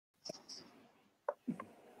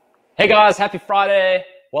Hey guys, happy Friday.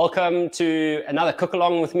 Welcome to another cook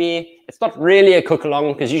along with me. It's not really a cook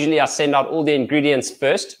along because usually I send out all the ingredients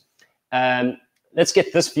first. Let's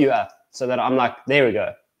get this view up so that I'm like, there we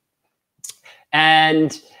go. And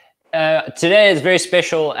today is very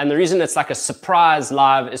special. And the reason it's like a surprise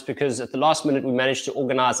live is because at the last minute, we managed to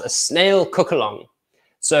organize a snail cook along.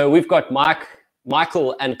 So we've got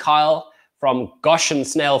Michael and Kyle from Goshen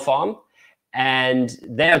Snail Farm. And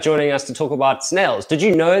they are joining us to talk about snails. Did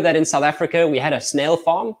you know that in South Africa, we had a snail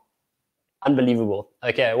farm? Unbelievable.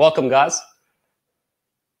 Okay, welcome, guys.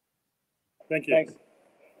 Thank you. Thanks.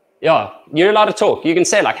 Yeah, you're allowed to talk. You can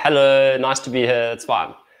say like, hello, nice to be here. It's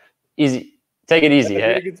fine. Easy. Take it easy.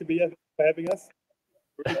 Very good to be here for having us.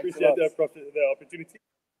 We appreciate the opportunity.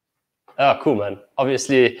 Oh, cool, man.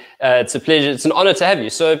 Obviously, it's a pleasure. It's an honor to have you.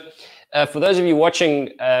 So for those of you watching,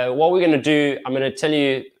 what we're going to do, I'm going to tell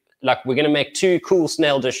you, like, we're going to make two cool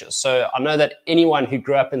snail dishes. So I know that anyone who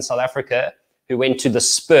grew up in South Africa, who went to the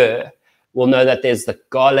Spur, will know that there's the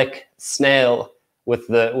garlic snail with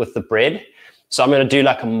the bread. So I'm going to do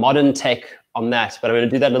like a modern take on that, but I'm going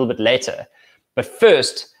to do that a little bit later. But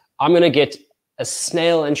first, I'm going to get a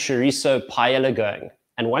snail and chorizo paella going.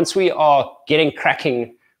 And once we are getting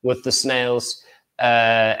cracking with the snails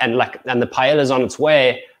and the paella is on its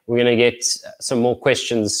way, we're going to get some more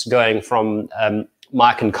questions going from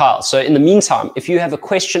Mike and Kyle. So in the meantime, if you have a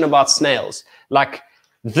question about snails, like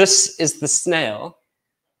this is the snail.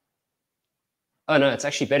 Oh no, it's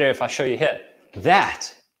actually better if I show you here.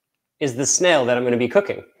 That is the snail that I'm going to be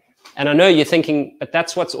cooking. And I know you're thinking, but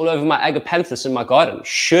that's what's all over my agapanthus in my garden.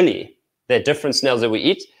 Surely there are different snails that we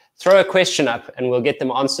eat. Throw a question up and we'll get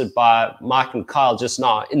them answered by Mike and Kyle just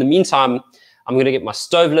now. In the meantime, I'm going to get my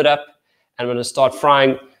stove lit up and I'm going to start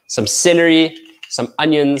frying some celery, some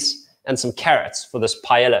onions, and some carrots for this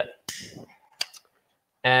paella.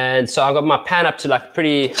 And so I've got my pan up to like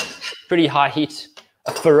pretty high heat,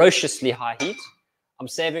 a ferociously high heat. I'm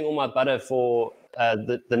saving all my butter for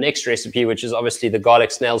the next recipe, which is obviously the garlic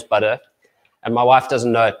snails butter. And my wife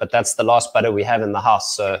doesn't know it, but that's the last butter we have in the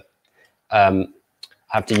house. So I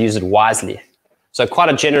have to use it wisely. So quite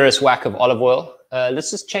a generous whack of olive oil. Let's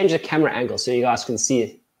just change the camera angle so you guys can see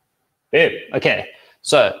it. Boom. Okay,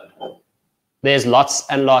 so there's lots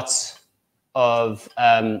and lots of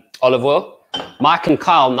olive oil. Mike and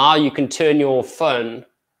Kyle, now you can turn your phone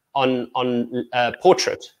on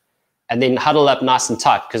portrait and then huddle up nice and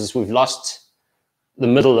tight because we've lost the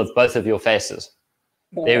middle of both of your faces.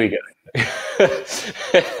 There we go.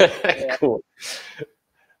 Cool.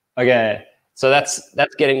 Okay, so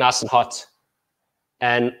that's getting nice and hot.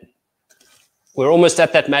 And we're almost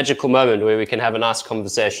at that magical moment where we can have a nice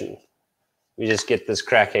conversation. We just get this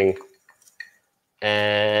cracking.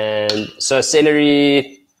 And so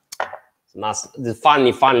celery, nice,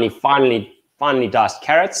 finely diced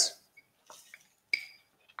carrots.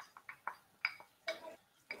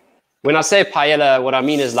 When I say paella, what I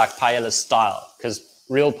mean is like paella style, because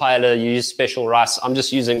real paella, you use special rice. I'm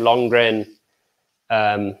just using long grain,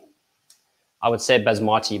 I would say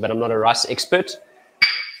basmati, but I'm not a rice expert.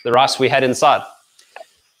 The rice we had inside.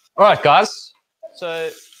 All right, guys.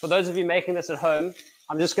 So for those of you making this at home,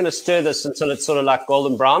 I'm just going to stir this until it's sort of like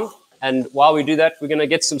golden brown. And while we do that, we're going to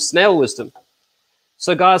get some snail wisdom.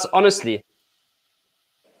 So guys, honestly,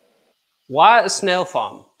 why a snail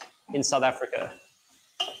farm in South Africa?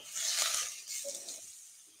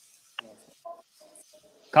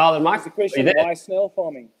 Carl and Mike, the question, why snail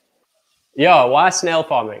farming? Yeah, why snail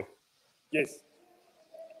farming? Yes.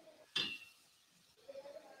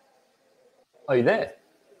 Are you there?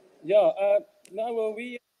 Yeah, no, well,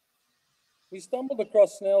 we stumbled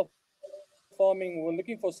across snail farming. We're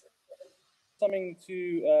looking for something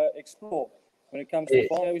to explore when it comes to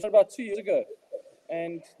farming. We started about 2 years ago,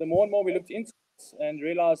 and the more and more we looked into it and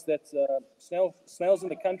realized that snails in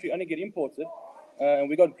the country only get imported, and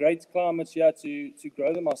we got great climates here to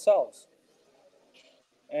grow them ourselves.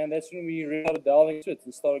 And that's when we really started delving into it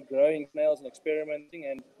and started growing snails and experimenting,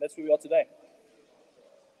 and that's where we are today.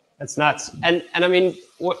 That's nuts. And I mean,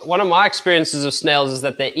 one of my experiences of snails is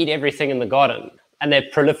that they eat everything in the garden and they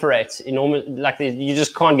proliferate enormous, like you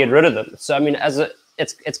just can't get rid of them. So I mean,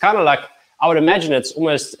 it's kind of like, I would imagine it's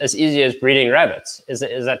almost as easy as breeding rabbits. Is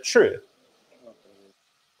that true?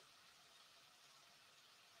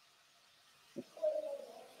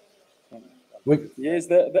 Yes,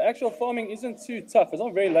 the actual farming isn't too tough. It's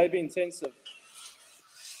not very labor intensive.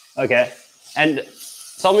 Okay. And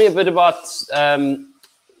tell me a bit about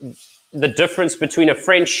the difference between a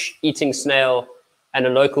French eating snail and a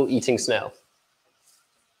local eating snail.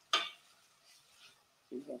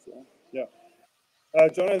 Yeah.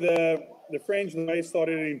 Jonno, the French, the way it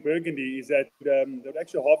started in Burgundy is that they would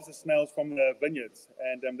actually harvest the snails from the vineyards,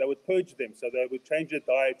 and they would purge them. So they would change their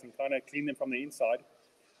diet and kind of clean them from the inside.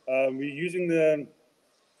 We're using the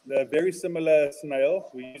very similar snail.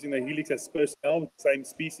 We're using the Helix as spur snail, same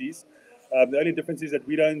species. The only difference is that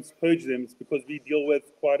we don't purge them. It's because we deal with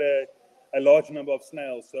quite a large number of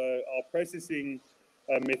snails. So our processing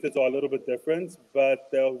methods are a little bit different, but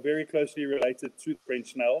they're very closely related to the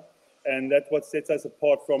French snail. And that's what sets us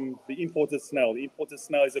apart from the imported snail. The imported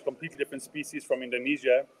snail is a completely different species from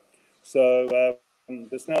Indonesia. So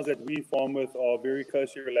the snails that we farm with are very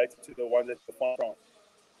closely related to the ones that we farm from.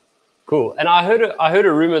 Cool. And I heard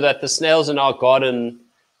a rumor that the snails in our garden,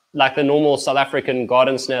 like the normal South African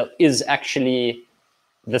garden snail, is actually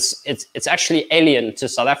it's actually alien to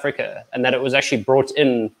South Africa, and that it was actually brought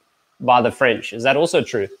in by the French. Is that also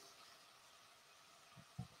true?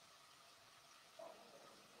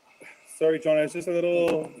 Sorry, John, it's just a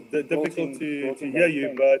little difficult to hear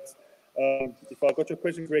you, but if I got your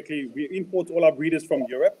question correctly, we import all our breeders from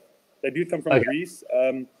Europe. They do come from Greece.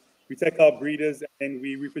 We take our breeders and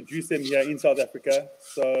we reproduce them here in South Africa.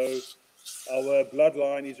 So our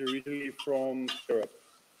bloodline is originally from Europe.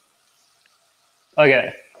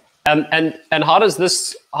 Okay. And how does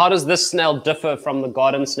this snail differ from the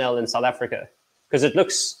garden snail in South Africa? Because it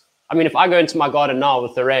looks, I mean, if I go into my garden now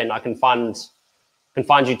with the rain, I can find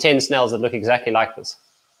you 10 snails that look exactly like this.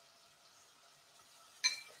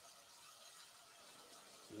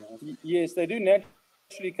 Yes, they do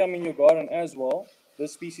naturally come in your garden as well,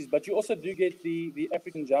 this species, but you also do get the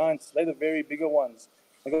African giants. They're the very bigger ones.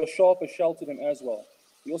 They've got a sharper shell to them as well.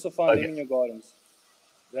 You also find them in your gardens.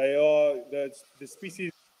 They are, the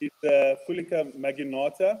species is the Fulica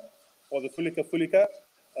magnata, or the Fulica fulica.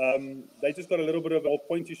 They just got a little bit of a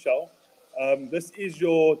pointy shell. This is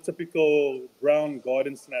your typical brown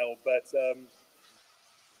garden snail, but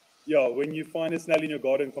yeah, when you find a snail in your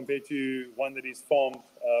garden compared to one that is farmed,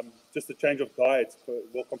 just a change of diet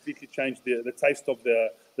will completely change the taste of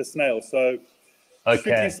the snail. So,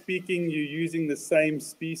 strictly speaking, you're using the same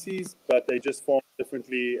species, but they just farm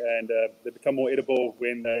differently, and they become more edible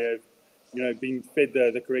when they're, being fed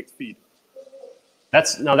the correct feed.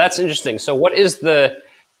 That's interesting. So, what is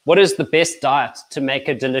the best diet to make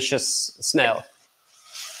a delicious snail?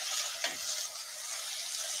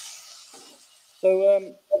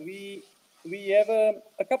 So we have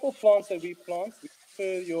a couple of plants that we plant. We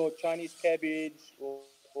prefer your Chinese cabbage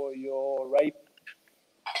or your rape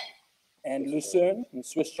and lucerne and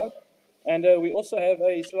Swiss chard. And we also have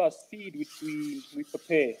a specialized feed which we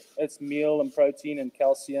prepare. It's meal and protein and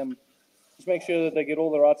calcium. Just make sure that they get all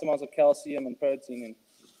the right amounts of calcium and protein in.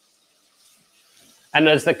 And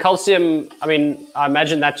as the calcium, I mean, I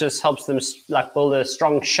imagine that just helps them like build a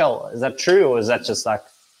strong shell. Is that true, or is that just like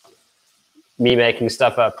me making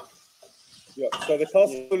stuff up? Yeah, so the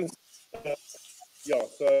calcium,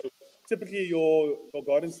 so typically your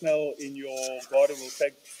garden snail in your garden will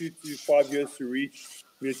take 2 to 5 years to reach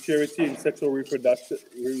maturity and sexual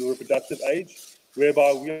reproductive age,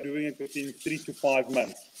 whereby we are doing it within 3 to 5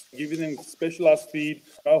 months. Giving them specialized feed,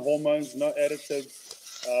 no hormones, no additives.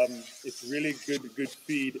 It's really good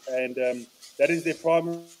feed, and that is their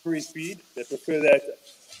primary feed. They prefer that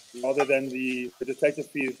rather than the vegetative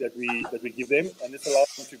feed that we give them, and this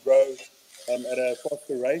allows them to grow at a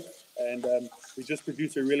faster rate. And we just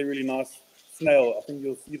produce a really nice snail. I think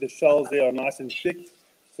you'll see the shells there are nice and thick,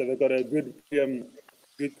 so they've got a good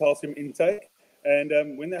calcium intake.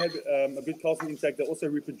 And when they have a good calcium intake, they also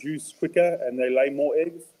reproduce quicker and they lay more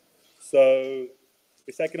eggs. So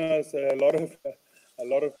it's taken us a lot of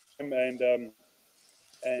time and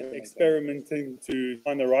experimenting to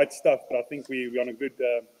find the right stuff. But I think we're on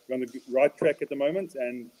the right track at the moment,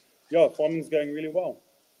 and yeah, farming's going really well.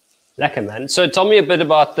 Lekker, man. So tell me a bit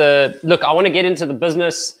about look, I want to get into the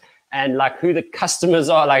business and like who the customers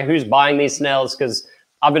are, like who's buying these snails, because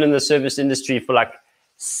I've been in the service industry for like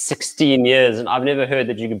 16 years and I've never heard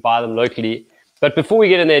that you could buy them locally. But before we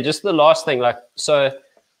get in there, just the last thing, like, so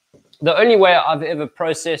the only way I've ever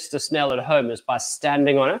processed a snail at home is by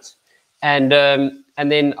standing on it. And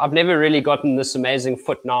then I've never really gotten this amazing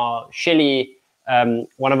foot. Now, Shelly,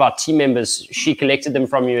 one of our team members, she collected them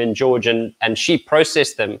from you in George and she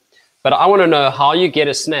processed them. But I want to know how you get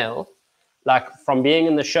a snail, like from being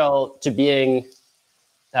in the shell to being,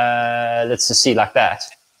 let's just see, like that.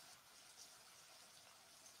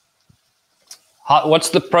 What's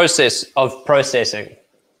the process of processing?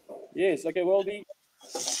 Yes, okay, well, the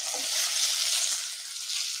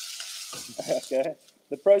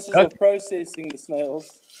process of processing the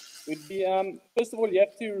snails would be, first of all, you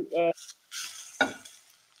have to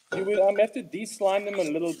You would have to de-slime them a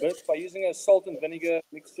little bit by using a salt and vinegar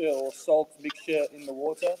mixture or salt mixture in the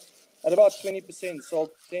water at about 20%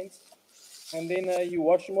 salt content. And then you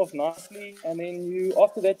wash them off nicely. And then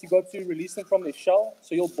after that, you got to release them from the shell.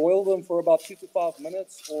 So you'll boil them for about 2 to 5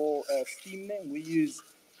 minutes or steam them. We use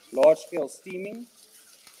large-scale steaming.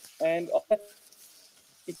 And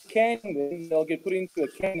if canning them, they'll get put into a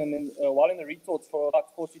can and then while in the retorts for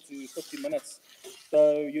about 40 to 50 minutes.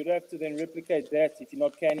 So you'd have to then replicate that if you're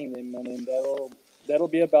not canning them, and then that'll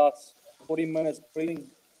be about 40 minutes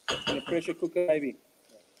boiling in a pressure cooker maybe.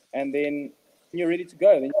 And then you're ready to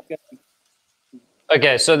go. Then you can.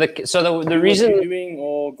 Okay, so the reason you're doing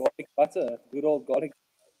or garlic butter, good old garlic.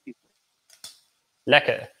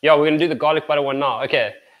 Lekker. Yeah, we're gonna do the garlic butter one now.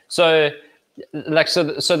 Okay, so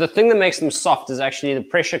the thing that makes them soft is actually the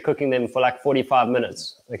pressure cooking them for like 45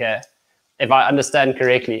 minutes. Okay, if I understand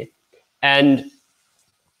correctly, and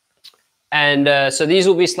so these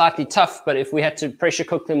will be slightly tough. But if we had to pressure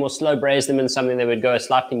cook them or slow braise them in something, they would go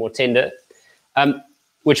slightly more tender.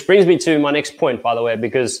 Which brings me to my next point, by the way,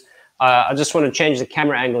 because I just want to change the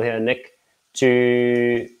camera angle here, Nick,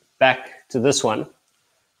 to back to this one,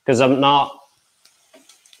 because I've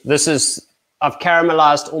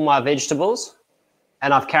caramelized all my vegetables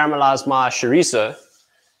and I've caramelized my chorizo,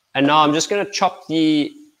 and now I'm just going to chop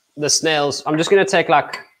the snails. I'm just going to take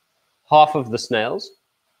like half of the snails,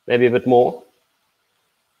 maybe a bit more,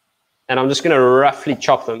 and I'm just going to roughly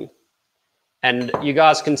chop them. And you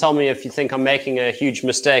guys can tell me if you think I'm making a huge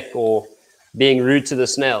mistake or being rude to the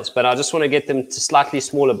snails, but I just want to get them to slightly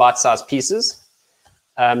smaller bite-sized pieces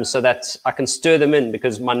so that I can stir them in,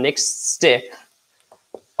 because my next step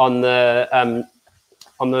on the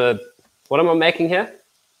what am I making here?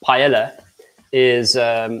 Paella is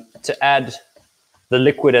to add the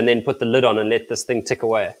liquid and then put the lid on and let this thing tick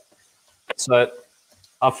away. So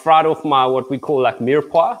I've fried off my what we call like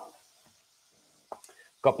mirepoix.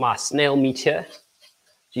 Got my snail meat here.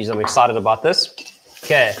 Geez, I'm excited about this.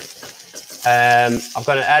 Okay. I'm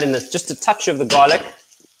going to add in just a touch of the garlic, a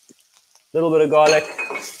little bit of garlic.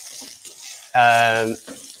 I'm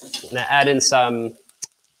going to add in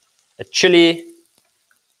a chili.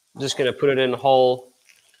 I'm just going to put it in whole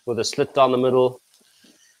with a slit down the middle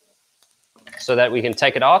so that we can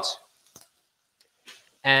take it out.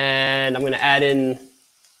 And I'm going to add in,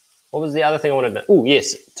 what was the other thing I wanted to do? Oh,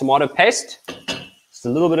 yes, tomato paste. Just a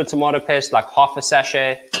little bit of tomato paste, like half a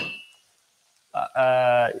sachet.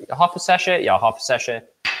 Half a sachet? Yeah, half a sachet.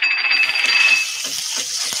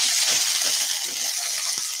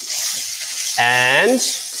 And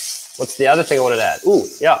what's the other thing I wanted to add? Oh,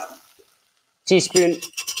 yeah.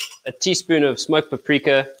 A teaspoon of smoked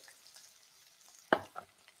paprika.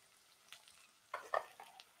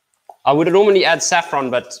 I would normally add saffron,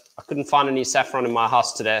 but I couldn't find any saffron in my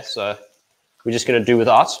house today, so we're just going to do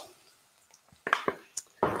without.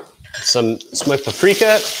 Some smoked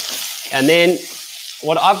paprika. And then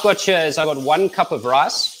what I've got here is I've got 1 cup of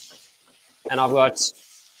rice, and I've got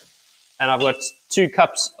 2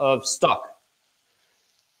 cups of stock.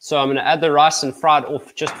 So I'm going to add the rice and fry it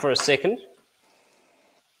off just for a second,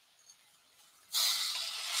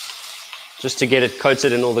 just to get it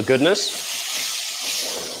coated in all the goodness.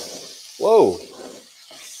 Whoa.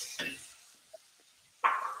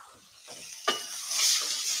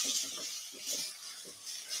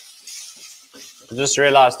 I just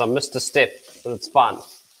realized I missed a step, but it's fine.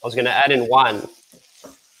 I was going to add in wine.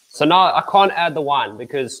 So now I can't add the wine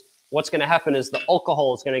because what's going to happen is the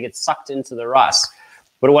alcohol is going to get sucked into the rice.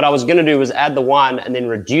 But what I was going to do was add the wine and then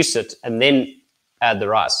reduce it and then add the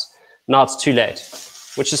rice. Now it's too late,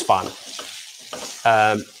 which is fine.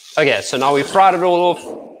 Okay, so now we fried it all off,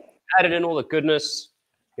 added in all the goodness.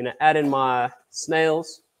 I'm going to add in my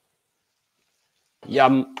snails.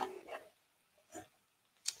 Yum.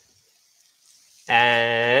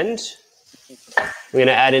 And we're going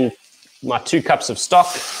to add in my 2 cups of stock.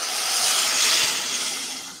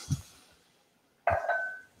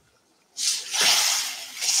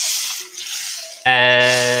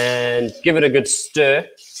 And give it a good stir.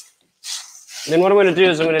 And then what I'm going to do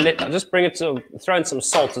is I'm going to just bring it to, throw in some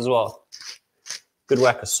salt as well. Good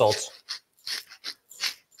whack of salt.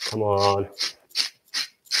 Come on.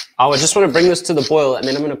 I just want to bring this to the boil, and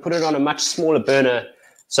then I'm going to put it on a much smaller burner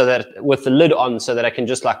so that with the lid on, so that I can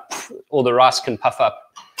just like, all the rice can puff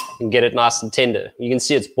up and get it nice and tender. You can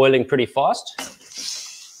see it's boiling pretty fast.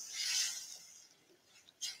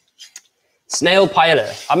 Snail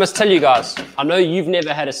paella. I must tell you guys, I know you've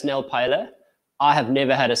never had a snail paella. I have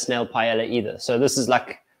never had a snail paella either. So this is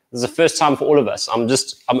the first time for all of us. I'm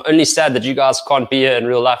only sad that you guys can't be here in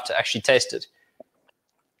real life to actually taste it.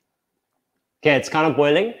 Okay, it's kind of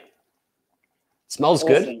boiling. Smells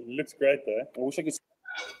Awesome. good. It looks great though. I wish I could.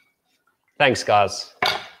 Thanks, guys.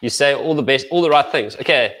 You say all the best, all the right things.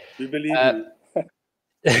 Okay. We believe you.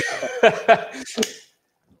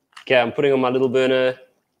 Okay, I'm putting on my little burner,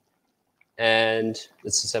 and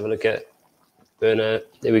let's just have a look at burner.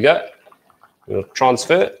 There we go. We'll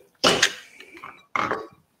transfer.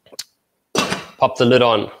 Pop the lid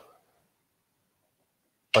on.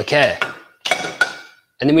 Okay.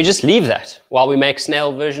 And then we just leave that while we make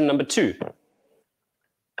snail version number 2.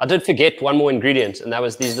 I did forget one more ingredient, and that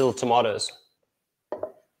was these little tomatoes.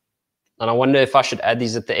 And I wonder if I should add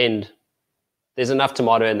these at the end. There's enough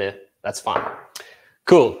tomato in there. That's fine.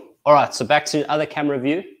 Cool. All right, so back to other camera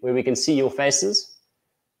view where we can see your faces.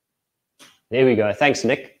 There we go. Thanks,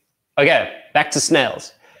 Nick. Okay, back to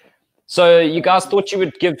snails. So you guys thought you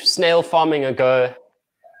would give snail farming a go,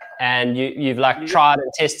 and you've like tried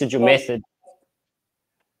and tested your method.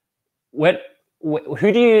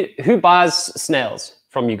 Who buys snails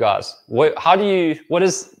from you guys? Where do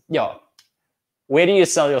you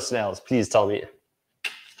sell your snails? Please tell me.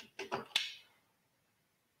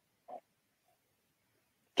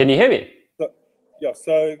 Can you hear me?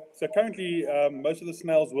 So currently most of the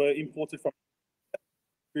snails were imported from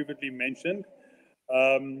previously mentioned.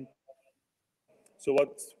 So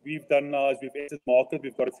what we've done now is we've entered the market.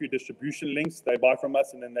 We've got a few distribution links. They buy from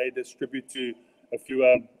us and then they distribute to a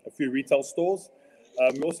few retail stores.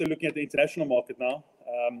 We're also looking at the international market now.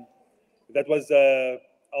 That was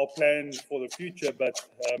our plan for the future, but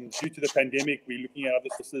due to the pandemic, we're looking at other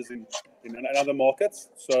sources in other markets.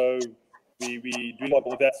 So we do a lot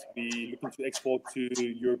of that. We're looking to export to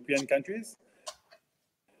European countries.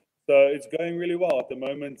 So it's going really well at the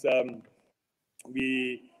moment.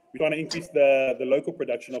 We're trying to increase the local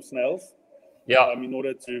production of snails. Yeah. In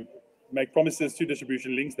order to make promises to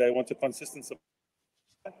distribution links, they want a consistent supply.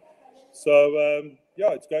 So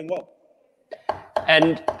yeah, it's going well.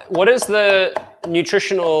 And what is the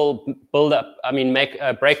nutritional build-up? I mean, make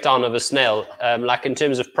a breakdown of a snail, like in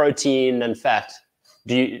terms of protein and fat.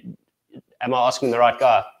 Am I asking the right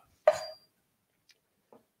guy?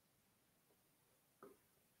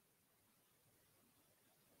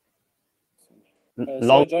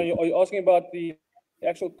 So, John, are you asking about the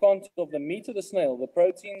actual content of the meat of the snail, the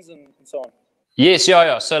proteins and so on? Yes,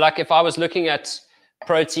 yeah. So, like, if I was looking at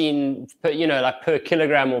protein, like per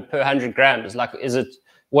kilogram or per 100 grams, like,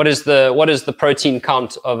 what is the protein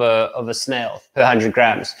count of a snail per 100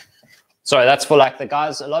 grams? Sorry, that's for like the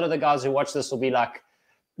guys. A lot of the guys who watch this will be like,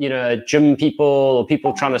 gym people or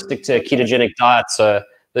people trying to stick to a ketogenic diet. So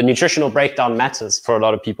the nutritional breakdown matters for a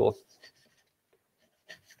lot of people.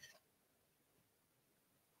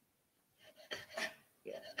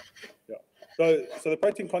 So the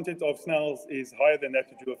protein content of snails is higher than that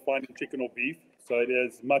you will find in chicken or beef. So it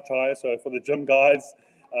is much higher. So for the gym guys,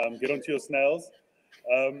 get onto your snails.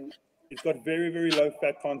 It's got very, very low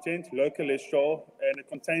fat content, low cholesterol, and it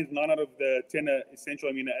contains 9 out of the 10 essential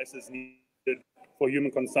amino acids needed for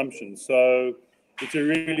human consumption. So it's a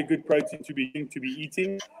really good protein to be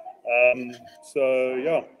eating. So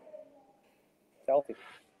yeah, healthy.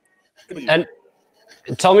 And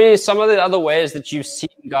tell me some of the other ways that you've seen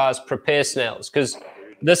guys prepare snails, because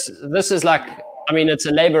this is like, I mean, it's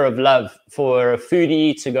a labor of love for a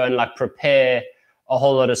foodie to go and like prepare a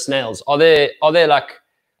whole lot of snails. Are there like,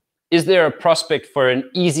 is there a prospect for an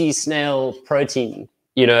easy snail protein,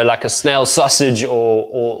 like a snail sausage or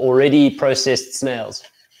already processed snails?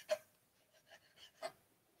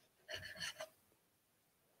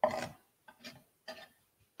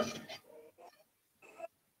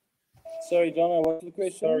 Sorry, John, what's the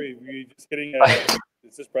question? Sorry, we're just getting,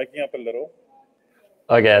 it's just breaking up a little.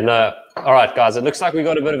 Okay, no. All right, guys, it looks like we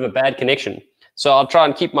got a bit of a bad connection. So I'll try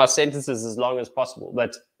and keep my sentences as long as possible.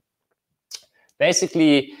 But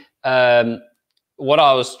basically, what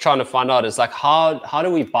I was trying to find out is like, how do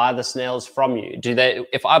we buy the snails from you?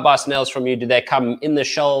 If I buy snails from you, do they come in the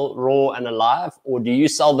shell raw and alive, or do you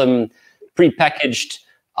sell them pre-packaged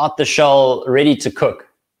out the shell, ready to cook?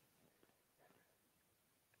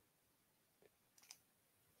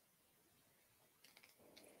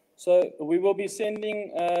 So we will be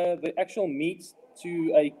sending the actual meat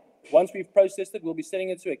to once we've processed it, we'll be sending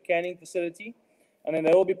it to a canning facility, and then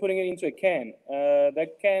they will be putting it into a can.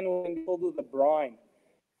 That can will be filled with the brine.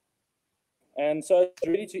 And so it's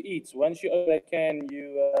ready to eat. Once you open that can,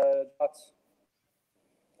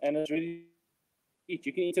 and it's ready to eat.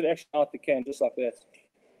 You can eat it actually out the can, just like that.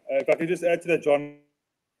 If I could just add to that, John,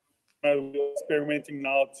 we're experimenting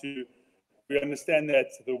now we understand that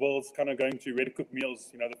the world's kind of going to ready-cooked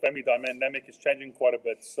meals. The family dynamic is changing quite a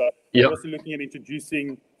bit. So we're also looking at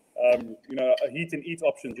introducing a heat and eat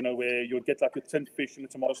options, where you'll get like a tinned fish in a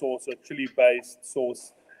tomato sauce, a chili-based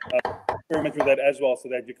sauce. Experiment with that as well, so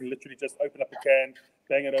that you can literally just open up a can,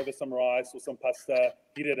 bang it over some rice or some pasta,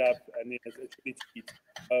 heat it up, and then it's ready to eat.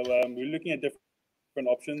 So we're looking at different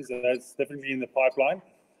options, and that's definitely in the pipeline.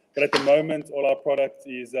 But at the moment, all our product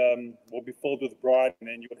will be filled with brine, and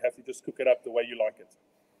then you would have to just cook it up the way you like it.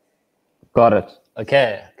 Got it.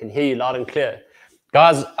 Okay, I can hear you loud and clear,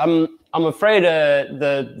 guys. I'm afraid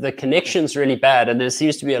the connection's really bad, and there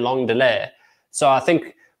seems to be a long delay. So I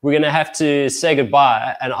think we're gonna have to say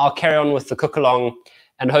goodbye, and I'll carry on with the cook along.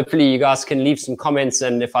 And hopefully, you guys can leave some comments.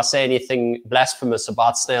 And if I say anything blasphemous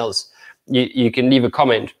about snails, you can leave a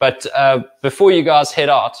comment. But before you guys head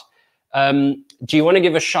out, do you want to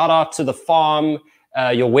give a shout out to the farm,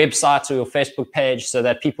 your website or your Facebook page, so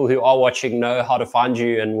that people who are watching know how to find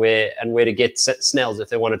you and where to get snails if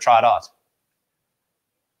they want to try it out?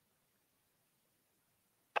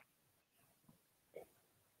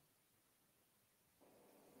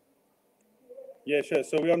 Yeah, sure.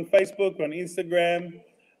 So we're on Facebook, we're on Instagram.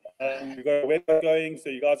 We've got a website going, so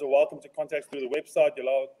you guys are welcome to contact us through the website.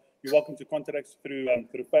 You're welcome to contact us through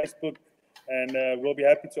Facebook, and we'll be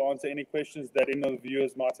happy to answer any questions that any of the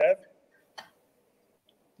viewers might have.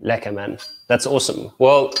 Lekker, man. That's awesome.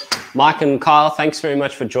 Well, Mike and Kyle, thanks very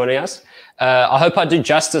much for joining us. I hope I do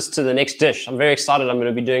justice to the next dish. I'm very excited. I'm going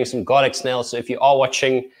to be doing some garlic snails. So if you are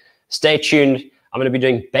watching, stay tuned. I'm going to be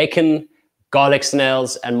doing bacon, garlic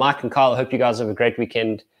snails, and Mike and Kyle, I hope you guys have a great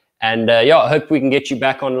weekend. And yeah, I hope we can get you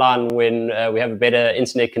back online when we have a better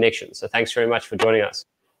internet connection. So thanks very much for joining us.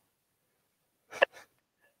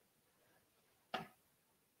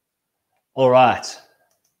 All right.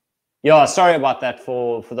 Yeah, sorry about that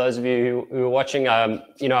for those of you who are watching.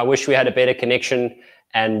 I wish we had a better connection.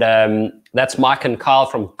 And that's Mike and Kyle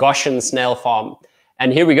from Goshen Snail Farm.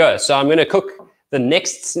 And here we go. So I'm going to cook the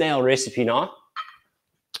next snail recipe now.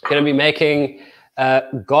 I'm going to be making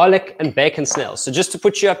garlic and bacon snails. So just to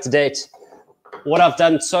put you up to date, what I've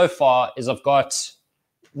done so far is I've got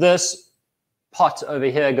this pot over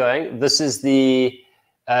here going. This is the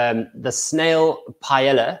snail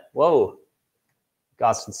paella. Whoa.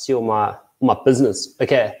 Guys can see all my business.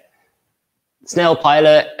 Okay, snail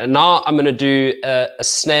paella, and now I'm going to do a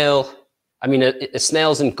snails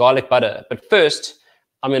in garlic butter. But first,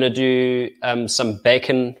 I'm going to do some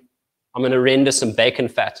bacon. I'm going to render some bacon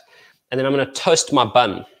fat, and then I'm going to toast my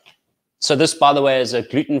bun. So this, by the way, is a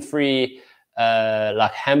gluten-free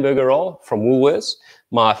like hamburger roll from Woolworths,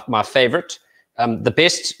 my favorite. The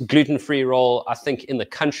best gluten-free roll, I think, in the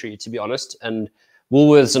country, to be honest. And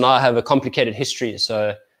Woolworths and I have a complicated history,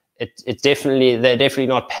 so they're definitely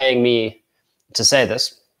not paying me to say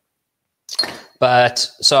this. But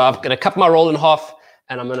so I'm going to cut my roll in half,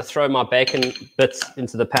 and I'm going to throw my bacon bits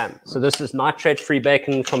into the pan. So this is nitrate-free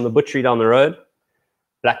bacon from the butchery down the road,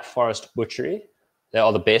 Black Forest Butchery. They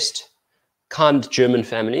are the best, kind German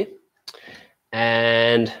family.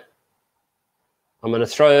 And I'm going to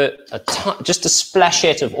throw just a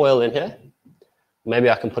splashette of oil in here. Maybe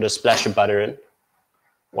I can put a splash of butter in.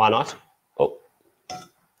 Why not? Oh,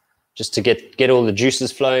 just to get all the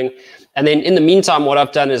juices flowing. And then in the meantime, what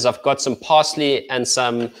I've done is I've got some parsley and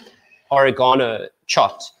some oregano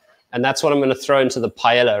chopped. And that's what I'm going to throw into the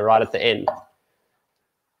paella right at the end.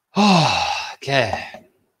 Oh, okay.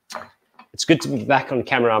 It's good to be back on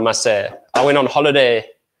camera, I must say. I went on holiday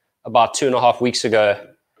about 2.5 weeks ago,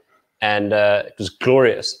 and it was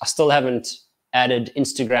glorious. I still haven't added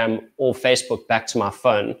Instagram or Facebook back to my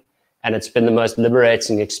phone, and it's been the most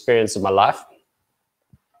liberating experience of my life.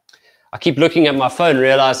 I keep looking at my phone,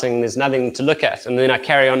 realizing there's nothing to look at, and then I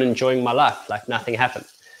carry on enjoying my life like nothing happened.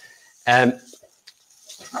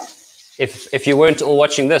 If you weren't all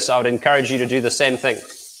watching this, I would encourage you to do the same thing.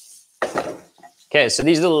 Okay, so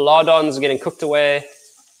these little lardons are getting cooked away,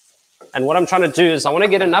 and what I'm trying to do is I want to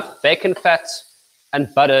get enough bacon fat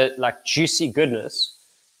and butter, like juicy goodness,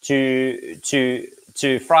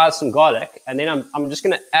 to fry some garlic, and then I'm just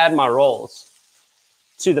going to add my rolls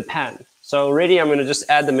to the pan. So already I'm going to just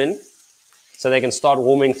add them in so they can start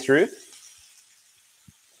warming through.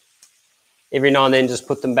 Every now and then just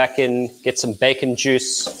put them back in, get some bacon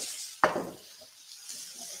juice.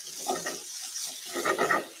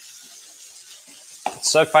 It's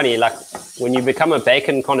so funny, like when you become a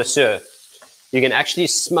bacon connoisseur, you can actually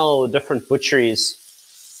smell the different butcheries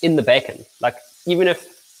in the bacon. Like even if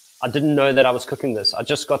I didn't know that I was cooking this, I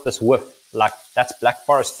just got this whiff, like that's Black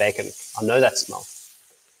Forest bacon. I know that smell.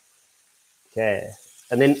 Okay,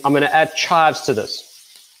 and then I'm going to add chives to this.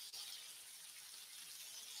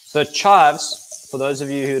 So chives, for those of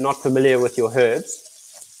you who are not familiar with your herbs,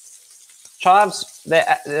 chives,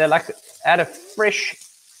 they're like add a fresh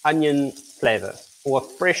onion flavor or a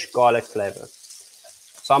fresh garlic flavor.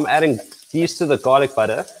 So I'm adding these to the garlic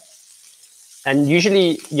butter. And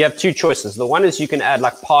usually you have two choices. The one is you can add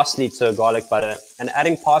like parsley to garlic butter, and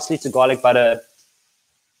adding parsley to garlic butter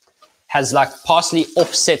has like parsley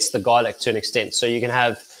offsets the garlic to an extent. So you can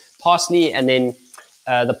have parsley, and then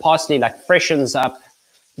the parsley like freshens up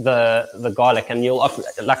the garlic, and you'll often,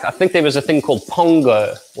 like, I think there was a thing called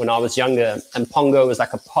pongo when I was younger, and pongo was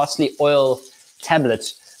like a parsley oil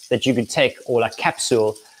tablet that you could take, or like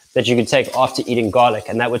capsule that you could take after eating garlic,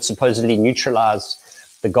 and that would supposedly neutralize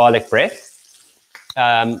the garlic breath.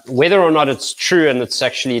 Whether or not it's true and it's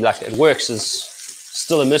actually like it works is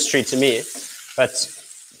still a mystery to me, but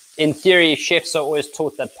in theory chefs are always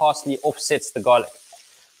taught that parsley offsets the garlic.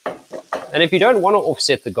 And if you don't want to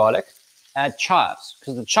offset the garlic, add chives,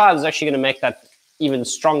 because the chives is actually going to make that even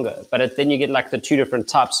stronger, but then you get like the two different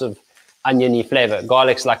types of oniony flavor.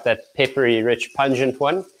 Garlic's like that peppery rich pungent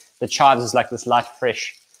one, the chives is like this light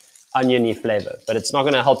fresh oniony flavor, but it's not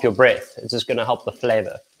going to help your breath, it's just going to help the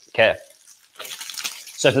flavor. Okay,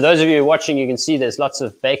 so for those of you watching, you can see there's lots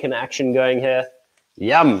of bacon action going here.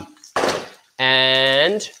 Yum.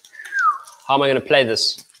 And how am I going to play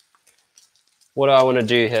this? What do I want to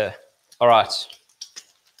do here? All right,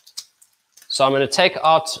 so I'm going to take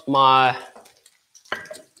out my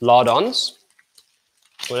lardons.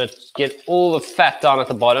 I'm going to get all the fat down at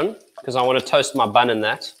the bottom because I want to toast my bun in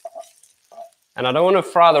that. And I don't want to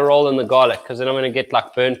fry the roll in the garlic because then I'm going to get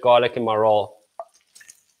like burnt garlic in my roll.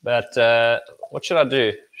 But what should I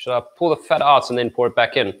do? Should I pull the fat out and then pour it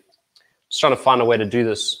back in? Just trying to find a way to do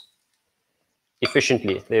this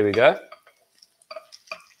efficiently. There we go.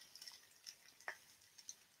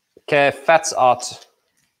 Okay, fat's out.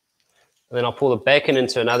 And then I'll pull the bacon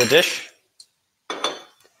into another dish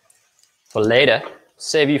for later.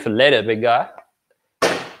 Save you for later, big guy.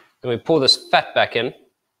 And we pour this fat back in.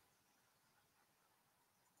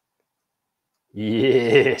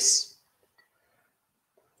 Yes.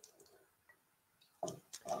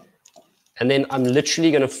 And then I'm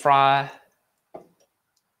literally going to fry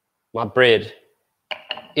my bread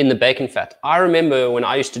in the bacon fat. I remember when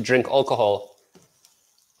I used to drink alcohol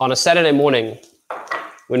on a Saturday morning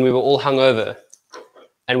when we were all hungover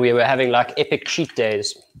and we were having like epic cheat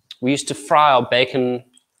days. We used to fry our bacon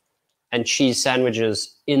and cheese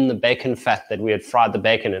sandwiches in the bacon fat that we had fried the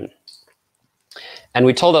bacon in. And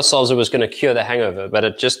we told ourselves it was going to cure the hangover, but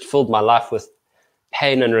it just filled my life with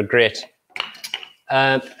pain and regret.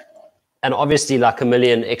 And obviously like a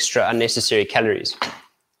million extra unnecessary calories.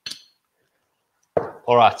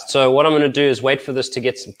 All right, so what I'm going to do is wait for this to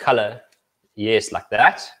get some color. Yes, like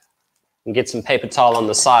that. And get some paper towel on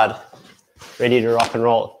the side, ready to rock and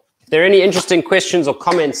roll. If there are any interesting questions or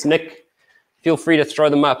comments, Nick, feel free to throw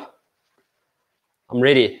them up. I'm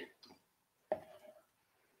ready.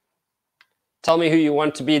 Tell me who you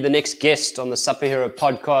want to be the next guest on the Supper Hero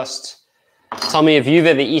podcast. Tell me if you've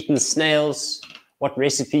ever eaten snails, what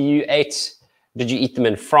recipe you ate. Did you eat them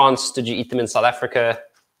in France? Did you eat them in South Africa?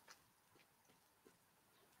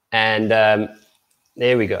 And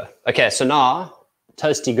there we go. Okay, so now,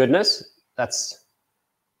 toasty goodness. That's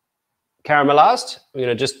caramelized. We're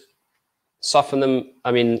going to just soften them,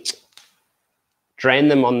 drain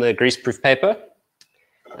them on the greaseproof paper.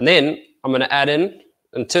 And then I'm going to add in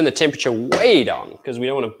and turn the temperature way down because we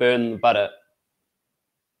don't want to burn the butter.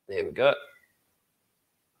 There we go.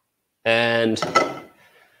 And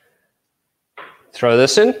throw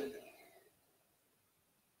this in.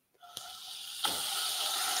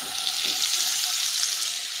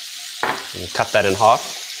 And cut that in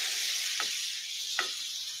half.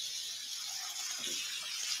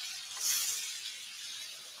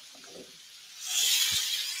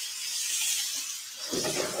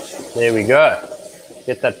 There we go.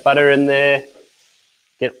 Get that butter in there.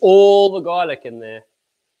 Get all the garlic in there.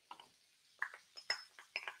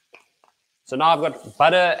 So now I've got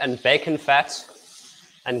butter and bacon fat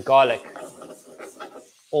and garlic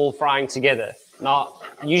all frying together. Now,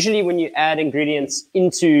 usually when you add ingredients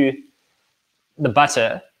into the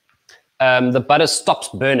butter stops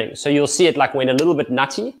burning. So you'll see it like went a little bit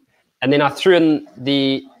nutty. And then I threw in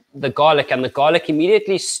the garlic, and the garlic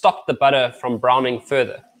immediately stopped the butter from browning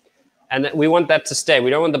further. And we want that to stay. We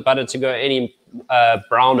don't want the butter to go any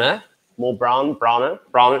browner, browner.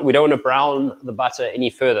 We don't want to brown the butter any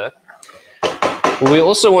further. What we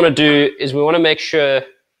also want to do is we want to make sure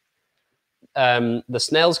the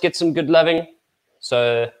snails get some good loving.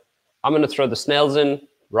 So I'm going to throw the snails in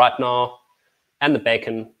right now and the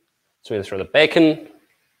bacon. So we're going to throw the bacon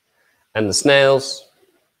and the snails,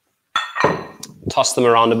 toss them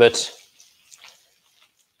around a bit.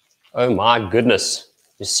 Oh my goodness.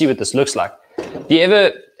 You see what this looks like. Have you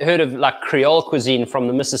ever heard of like Creole cuisine from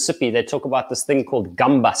the Mississippi? They talk about this thing called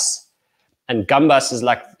gambas. And gambas is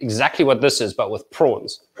like exactly what this is, but with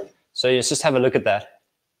prawns. So you just have a look at that.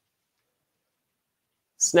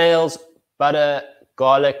 Snails, butter,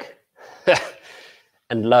 garlic,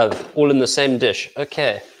 and love, all in the same dish.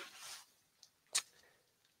 Okay.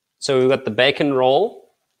 So we've got the bacon roll.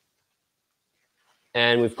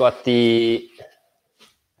 And we've got the,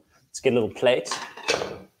 let's get a little plate.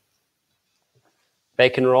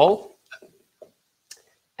 Bacon roll.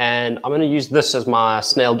 And I'm going to use this as my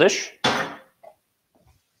snail dish.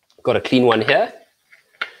 Got a clean one here.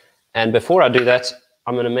 And before I do that,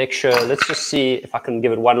 I'm going to make sure, let's just see if I can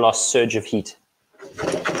give it one last surge of heat.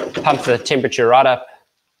 Pump the temperature right up.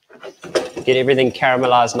 Get everything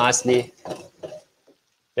caramelized nicely.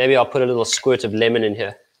 Maybe I'll put a little squirt of lemon in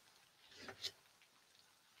here.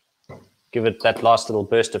 Give it that last little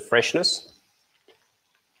burst of freshness.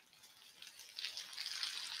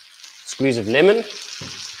 Squeeze of lemon.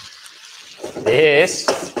 Yes.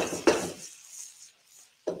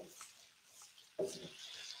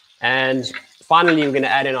 And finally, we're going to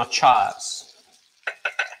add in our chives.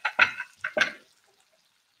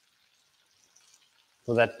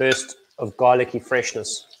 For that burst of garlicky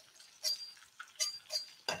freshness.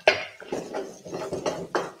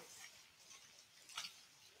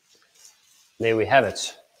 There we have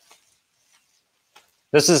it.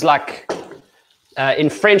 This is like,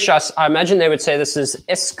 in French, I imagine they would say this is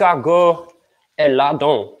Escargot et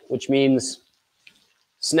lardon, which means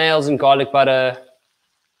snails and garlic butter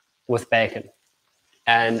with bacon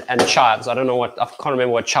and chives. I can't remember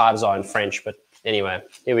what chives are in French, but anyway,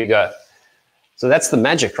 here we go. So that's the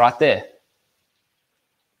magic right there.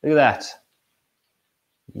 Look at that.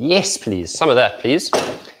 Yes, please. Some of that, please.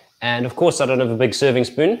 And of course, I don't have a big serving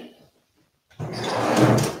spoon.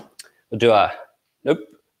 Or do I? Nope.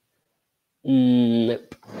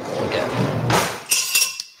 Nope. Okay.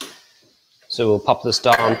 So we'll pop this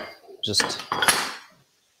down. Just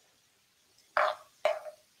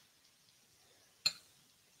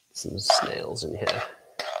some snails in here.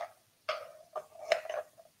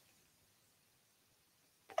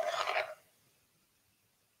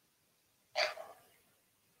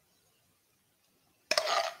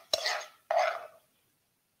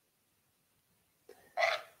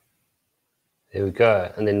 There we go.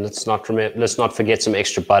 And then let's not forget some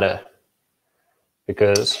extra butter,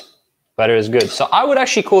 because butter is good. So I would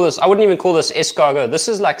actually call this, I wouldn't even call this escargot. This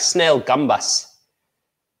is like snail gambas.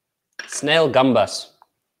 Snail gambas.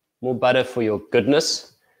 More butter for your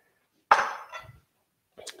goodness.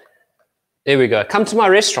 There we go. Come to my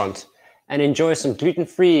restaurant and enjoy some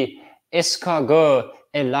gluten-free escargot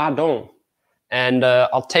et lardon. And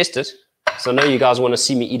I'll taste it. So I know you guys want to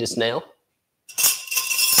see me eat a snail.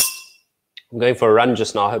 I'm going for a run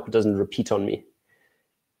just now. I hope it doesn't repeat on me.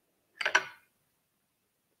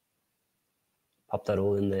 Pop that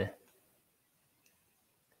all in there.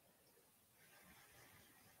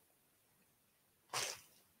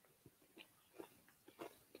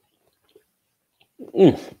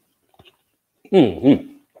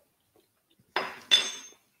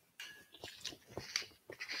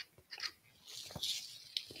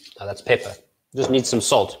 Now that's pepper. Just need some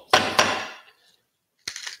salt.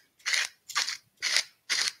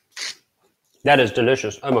 That is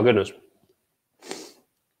delicious. Oh my goodness.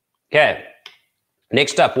 Okay.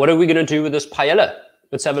 Next up, what are we going to do with this paella?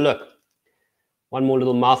 Let's have a look. One more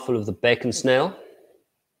little mouthful of the bacon snail.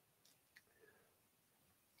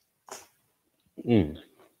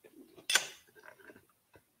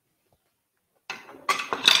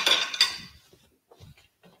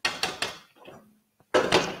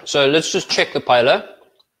 So let's just check the paella.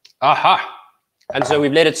 Aha! And so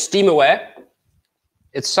we've let it steam away.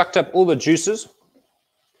 It's sucked up all the juices.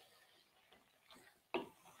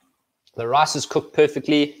 The rice is cooked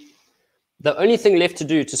perfectly. The only thing left to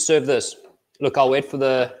do to serve this, look, I'll wait for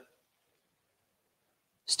the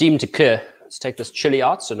steam to clear. Let's take this chili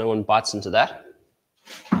out so no one bites into that.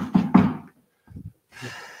 Okay,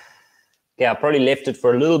 I probably left it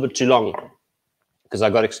for a little bit too long because I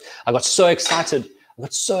got so excited. I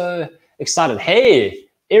got so excited. Hey,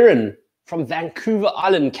 Erin from Vancouver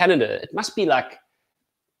Island, Canada. It must be like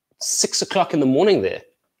 6 o'clock in the morning there,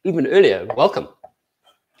 even earlier. Welcome.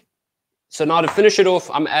 So now to finish it off,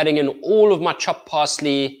 I'm adding in all of my chopped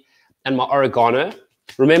parsley and my oregano.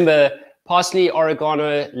 Remember, parsley,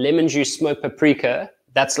 oregano, lemon juice, smoked paprika.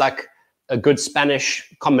 That's like a good Spanish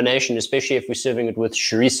combination, especially if we're serving it with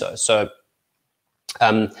chorizo. So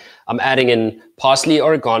I'm adding in parsley,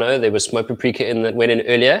 oregano. There was smoked paprika in that went in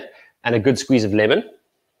earlier, and a good squeeze of lemon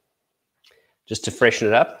just to freshen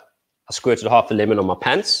it up. I squirted half the lemon on my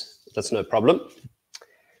pants. That's no problem.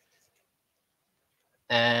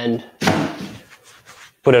 And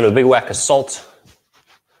put in a big whack of salt.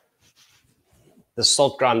 The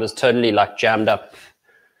salt grinder is totally like jammed up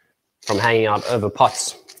from hanging out over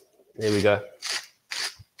pots. There we go.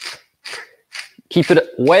 Keep it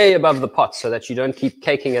way above the pot so that you don't keep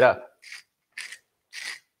caking it up.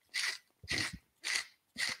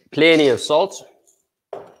 Plenty of salt.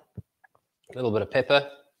 A little bit of pepper.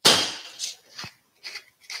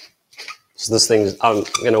 So this thing, I'm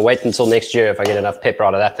going to wait until next year if I get enough pepper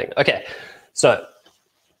out of that thing. Okay, so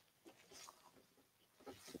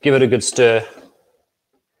give it a good stir.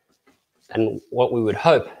 And what we would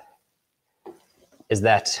hope is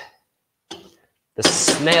that the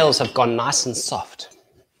snails have gone nice and soft.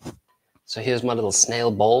 So here's my little snail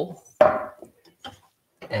bowl.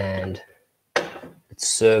 And let's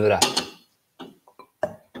serve it up.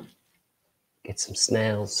 Get some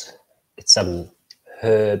snails, get some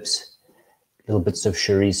herbs, little bits of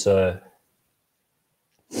chorizo.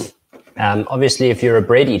 Obviously, if you're a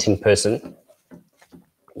bread-eating person,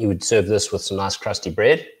 you would serve this with some nice crusty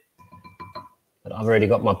bread. But I've already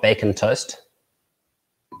got my bacon toast.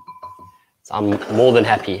 So I'm more than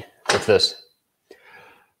happy with this.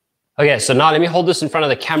 Okay, so now let me hold this in front of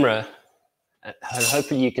the camera. And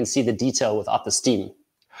hopefully you can see the detail without the steam.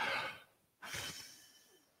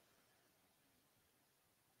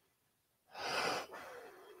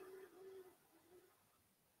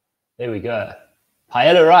 There we go.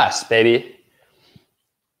 Paella rice, baby.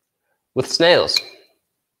 With snails.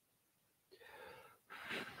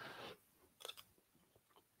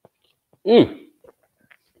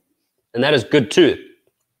 And that is good too.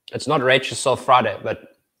 It's not Rate Yourself Friday,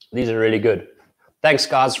 but these are really good. Thanks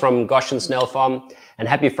guys from Goshen Snail Farm, and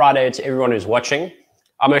happy Friday to everyone who's watching.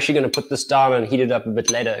 I'm actually going to put this down and heat it up a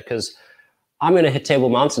bit later because I'm going to hit Table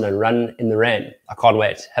Mountain and run in the rain. I can't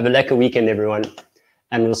wait. Have a lekker weekend, everyone.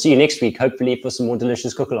 And we'll see you next week, hopefully for some more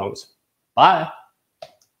delicious cook-alongs. Bye.